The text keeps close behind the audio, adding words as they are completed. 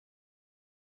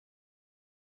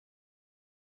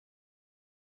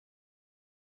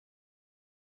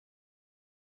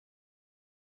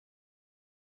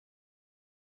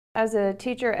As a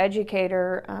teacher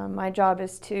educator, my job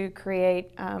is to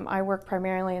create, I work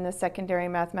primarily in the secondary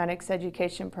mathematics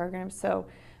education program, so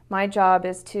my job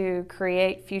is to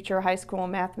create future high school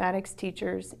mathematics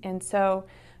teachers. And so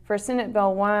for Senate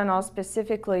Bill 1, I'll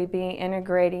specifically be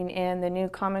integrating in the new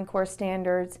Common Core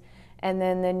standards and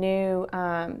then the new,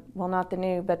 well not the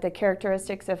new, but the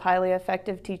characteristics of highly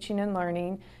effective teaching and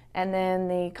learning, and then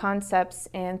the concepts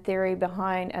and theory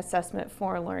behind assessment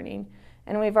for learning.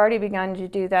 And we've already begun to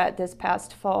do that this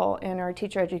past fall in our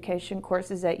teacher education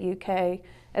courses at UK,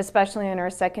 especially in our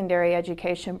secondary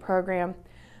education program.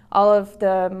 All of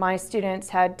my students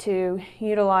had to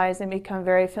utilize and become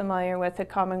very familiar with the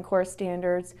Common Core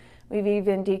standards. We've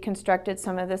even deconstructed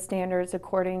some of the standards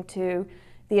according to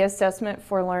the assessment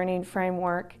for learning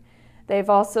framework.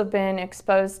 They've also been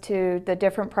exposed to the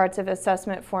different parts of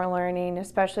assessment for learning,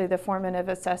 especially the formative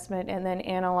assessment, and then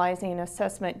analyzing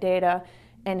assessment data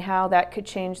and how that could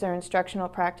change their instructional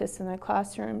practice in the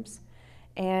classrooms.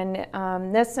 And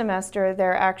this semester,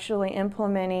 they're actually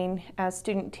implementing, as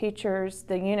student teachers,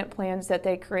 the unit plans that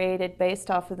they created based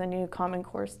off of the new Common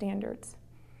Core standards.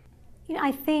 You know,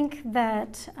 I think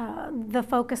that the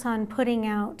focus on putting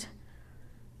out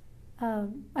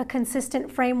a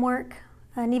consistent framework,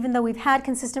 and even though we've had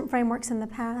consistent frameworks in the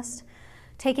past,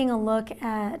 taking a look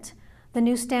at the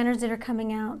new standards that are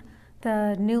coming out,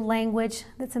 the new language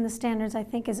that's in the standards, I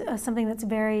think is something that's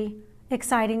very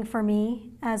exciting for me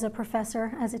as a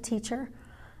professor, as a teacher,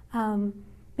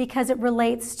 because it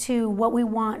relates to what we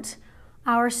want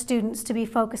our students to be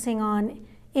focusing on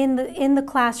in the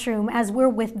classroom as we're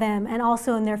with them, and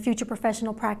also in their future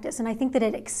professional practice. And I think that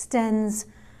it extends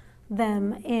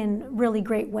them in really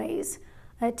great ways.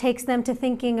 It takes them to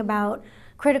thinking about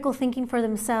critical thinking for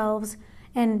themselves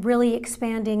and really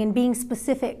expanding and being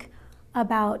specific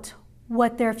about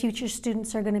what their future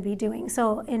students are going to be doing.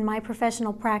 So in my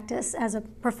professional practice as a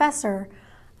professor,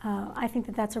 I think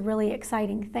that that's a really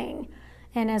exciting thing.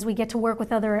 And as we get to work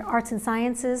with other arts and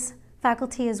sciences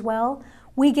faculty as well,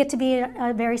 we get to be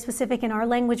very specific in our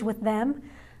language with them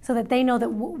so that they know that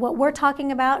what we're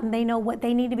talking about, and they know what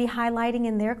they need to be highlighting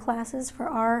in their classes for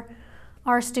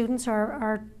our students or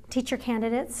our teacher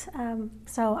candidates.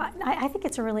 So I think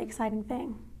it's a really exciting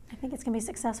thing. I think it's going to be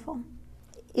successful.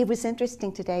 It was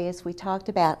interesting today as we talked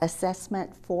about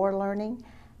assessment for learning.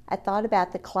 I thought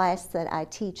about the class that I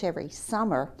teach every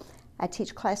summer. I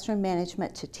teach classroom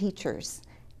management to teachers,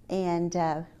 and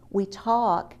we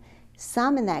talk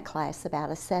some in that class about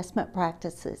assessment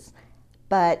practices,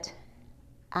 but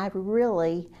I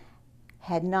really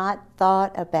had not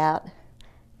thought about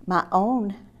my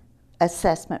own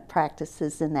assessment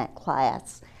practices in that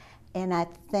class. And I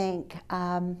think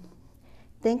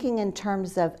thinking in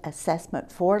terms of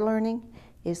assessment for learning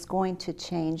is going to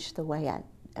change the way I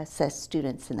assess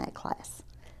students in that class.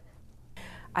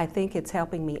 I think it's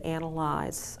helping me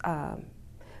analyze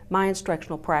my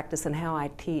instructional practice and how I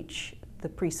teach the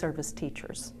pre-service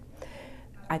teachers.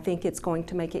 I think it's going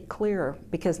to make it clearer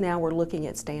because now we're looking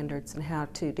at standards and how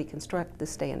to deconstruct the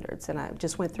standards. And I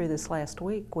just went through this last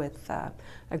week with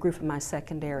a group of my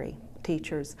secondary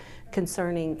teachers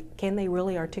concerning, can they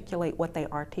really articulate what they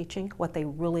are teaching, what they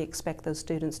really expect those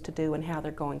students to do, and how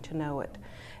they're going to know it.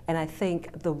 And I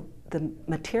think the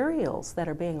materials that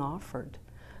are being offered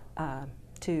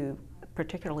to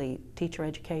particularly teacher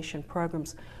education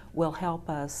programs will help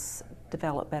us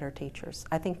develop better teachers.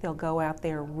 I think they'll go out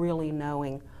there really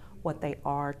knowing what they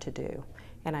are to do.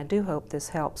 And I do hope this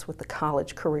helps with the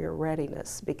college career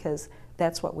readiness, because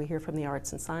that's what we hear from the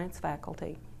arts and science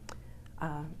faculty.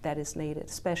 That is needed,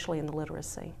 especially in the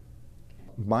literacy.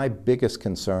 My biggest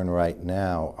concern right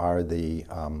now are the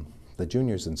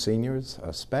juniors and seniors,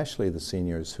 especially the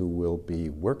seniors who will be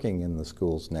working in the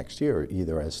schools next year,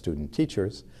 either as student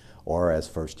teachers or as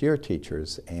first-year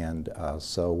teachers. And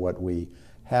so what we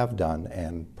have done,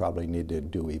 and probably need to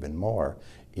do even more,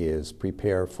 is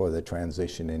prepare for the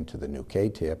transition into the new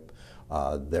K-tip.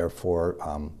 Therefore,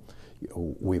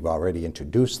 we've already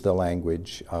introduced the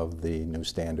language of the new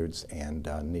standards and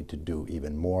need to do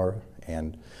even more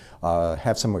and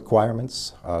have some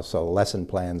requirements. So lesson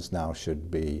plans now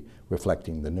should be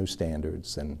reflecting the new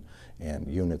standards, and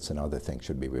units and other things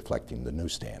should be reflecting the new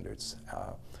standards.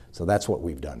 So that's what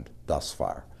we've done thus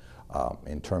far.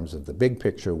 In terms of the big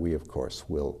picture, we of course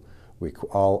will,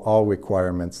 all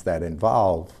requirements that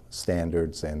involve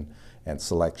standards and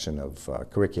selection of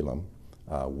curriculum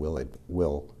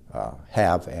will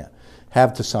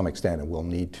have to some extent, and will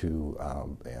need to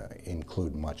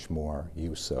include much more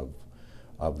use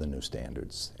of the new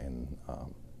standards and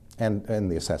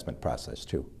the assessment process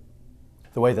too.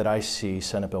 The way that I see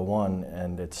Senate Bill 1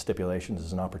 and its stipulations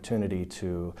is an opportunity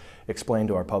to explain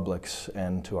to our publics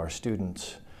and to our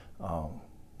students,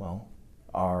 well,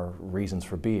 our reasons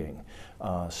for being.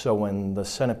 So when the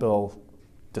Senate bill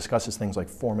discusses things like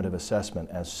formative assessment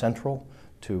as central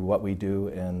to what we do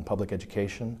in public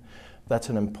education, that's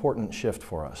an important shift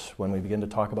for us when we begin to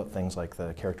talk about things like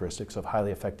the characteristics of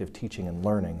highly effective teaching and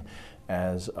learning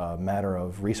as a matter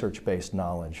of research-based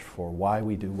knowledge for why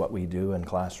we do what we do in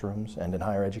classrooms and in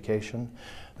higher education.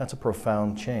 That's a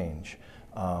profound change.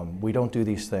 We don't do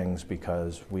these things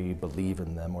because we believe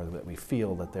in them or that we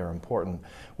feel that they're important.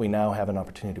 We now have an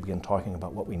opportunity to begin talking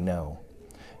about what we know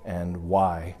and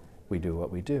why we do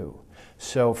what we do.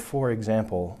 So, for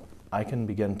example, I can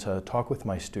begin to talk with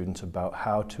my students about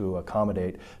how to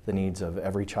accommodate the needs of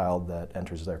every child that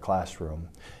enters their classroom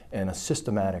in a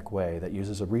systematic way that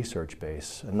uses a research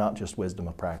base and not just wisdom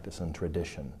of practice and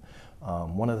tradition.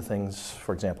 One of the things,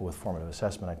 for example, with formative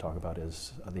assessment I talk about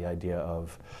is the idea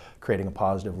of creating a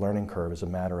positive learning curve as a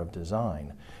matter of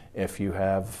design. If you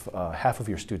have half of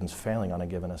your students failing on a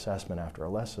given assessment after a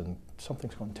lesson,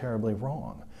 something's gone terribly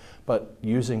wrong. But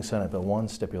using Senate Bill 1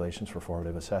 stipulations for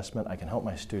formative assessment, I can help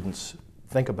my students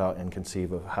think about and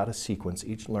conceive of how to sequence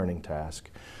each learning task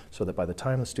so that by the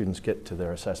time the students get to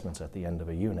their assessments at the end of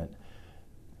a unit,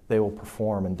 they will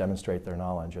perform and demonstrate their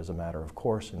knowledge as a matter of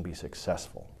course and be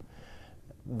successful.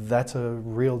 That's a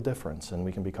real difference, and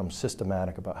we can become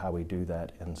systematic about how we do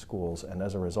that in schools, and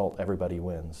as a result, everybody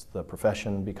wins. The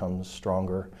profession becomes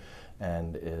stronger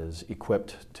and is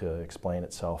equipped to explain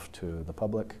itself to the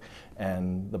public,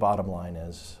 and the bottom line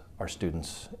is our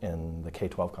students in the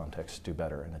K-12 context do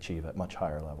better and achieve at much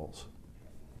higher levels.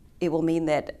 It will mean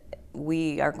that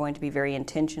we are going to be very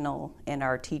intentional in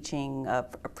our teaching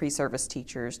of pre-service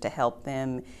teachers to help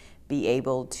them be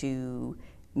able to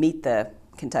meet the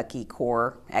Kentucky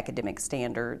core academic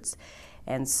standards.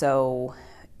 And so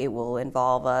it will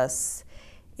involve us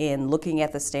in looking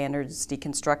at the standards,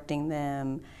 deconstructing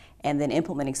them, and then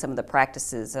implementing some of the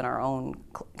practices in our own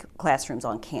classrooms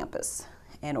on campus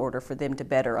in order for them to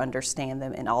better understand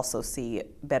them and also see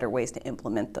better ways to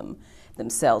implement them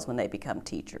themselves when they become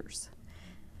teachers.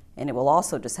 And it will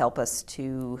also just help us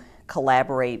to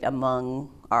collaborate among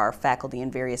our faculty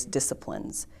in various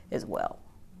disciplines as well.